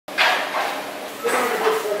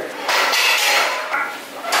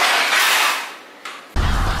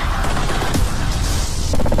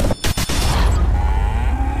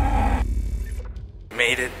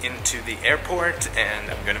into the airport,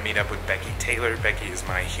 and I'm gonna meet up with Becky Taylor. Becky is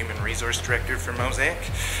my human resource director for Mosaic,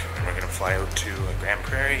 and we're gonna fly out to Grand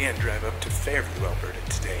Prairie and drive up to Fairview, Alberta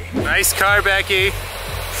today. Nice car, Becky.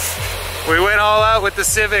 We went all out with the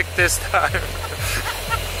Civic this time.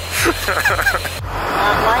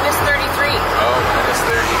 Minus 33. Oh, minus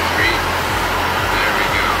 33. There we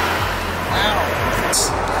go. Wow.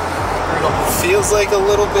 Feels like a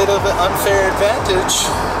little bit of an unfair advantage.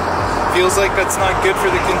 Feels like that's not good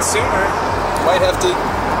for the consumer. Might have to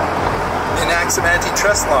enact some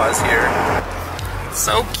antitrust laws here.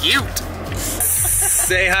 So cute.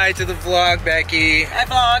 Say hi to the vlog, Becky. Hi,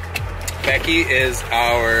 vlog. Becky is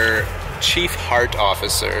our chief heart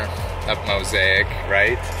officer of Mosaic,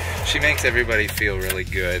 right? She makes everybody feel really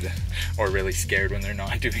good or really scared when they're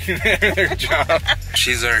not doing their job.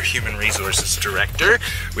 She's our human resources director.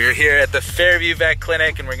 We're here at the Fairview Vet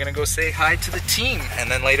Clinic and we're gonna go say hi to the team.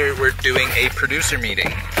 And then later we're doing a producer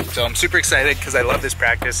meeting. So I'm super excited because I love this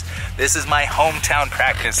practice. This is my hometown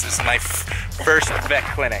practice. This is my first vet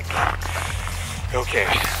clinic. Okay.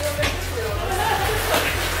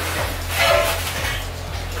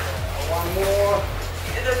 One more.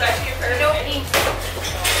 Is this actually a pair of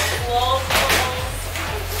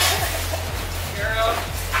Girl.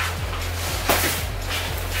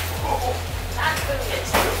 That's good.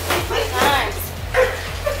 Times.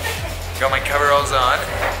 Got my coveralls on.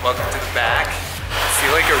 Welcome to the back. I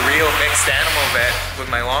feel like a real mixed animal vet with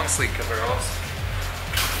my long sleeve coveralls.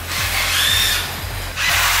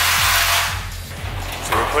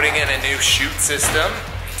 So we're putting in a new chute system.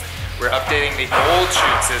 We're updating the old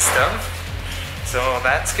chute system. So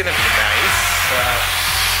that's gonna be nice.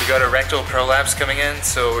 We got a rectal prolapse coming in,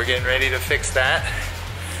 so we're getting ready to fix that.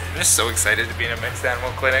 I'm just so excited to be in a mixed animal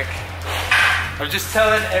clinic. I'm just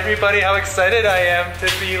telling everybody how excited I am to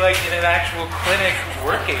be like in an actual clinic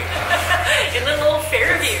working. In the little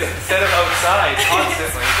Fairview. Instead of outside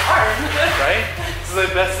constantly. Right? This is the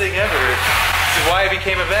best thing ever. This is why I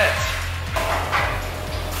became a vet.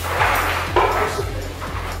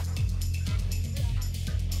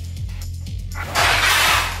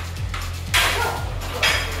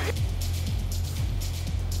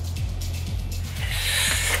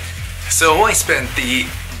 So I spent the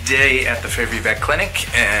day at the Fairview Vet Clinic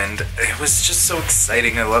and it was just so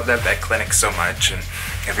exciting. I love that vet clinic so much and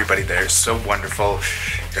everybody there is so wonderful.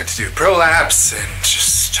 Got to do prolapse and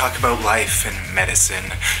just talk about life and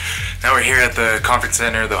medicine. Now we're here at the conference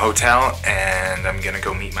center, the hotel, and I'm gonna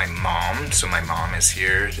go meet my mom. So my mom is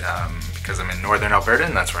here because I'm in northern Alberta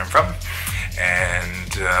and that's where I'm from.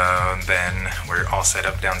 And then we're all set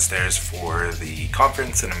up downstairs for the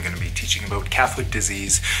conference and I'm going to be teaching about Catholic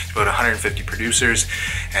disease to about 150 producers,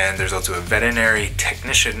 and there's also a veterinary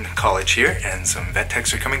technician college here and some vet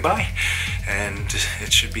techs are coming by and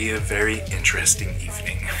it should be a very interesting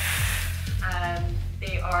evening.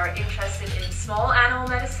 They are interested in small animal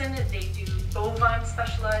medicine. They do bovine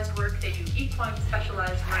specialized work, they do equine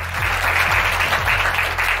specialized work.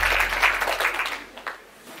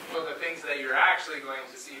 That you're actually going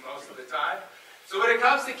to see most of the time. So when it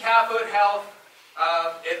comes to calf foot health,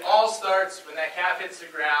 it all starts when that calf hits the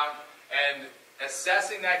ground and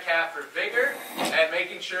assessing that calf for vigor and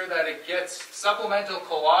making sure that it gets supplemental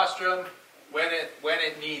colostrum when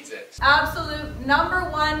it needs it. Absolute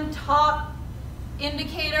 #1 top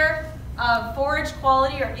indicator of forage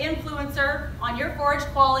quality or influencer on your forage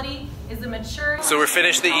quality is the maturity. So we're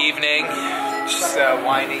finished the evening, just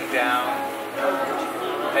winding down.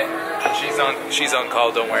 She's on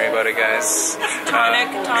call, don't worry about it, guys.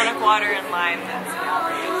 Tonic water and lime.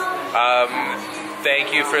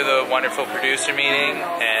 Thank you for the wonderful producer meeting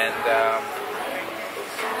and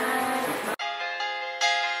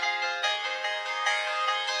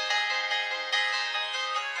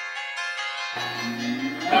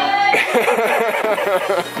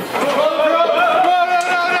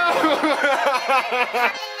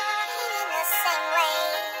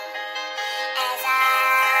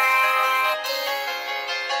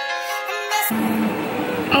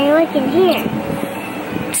I look in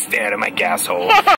here. Stay out of my gas hole.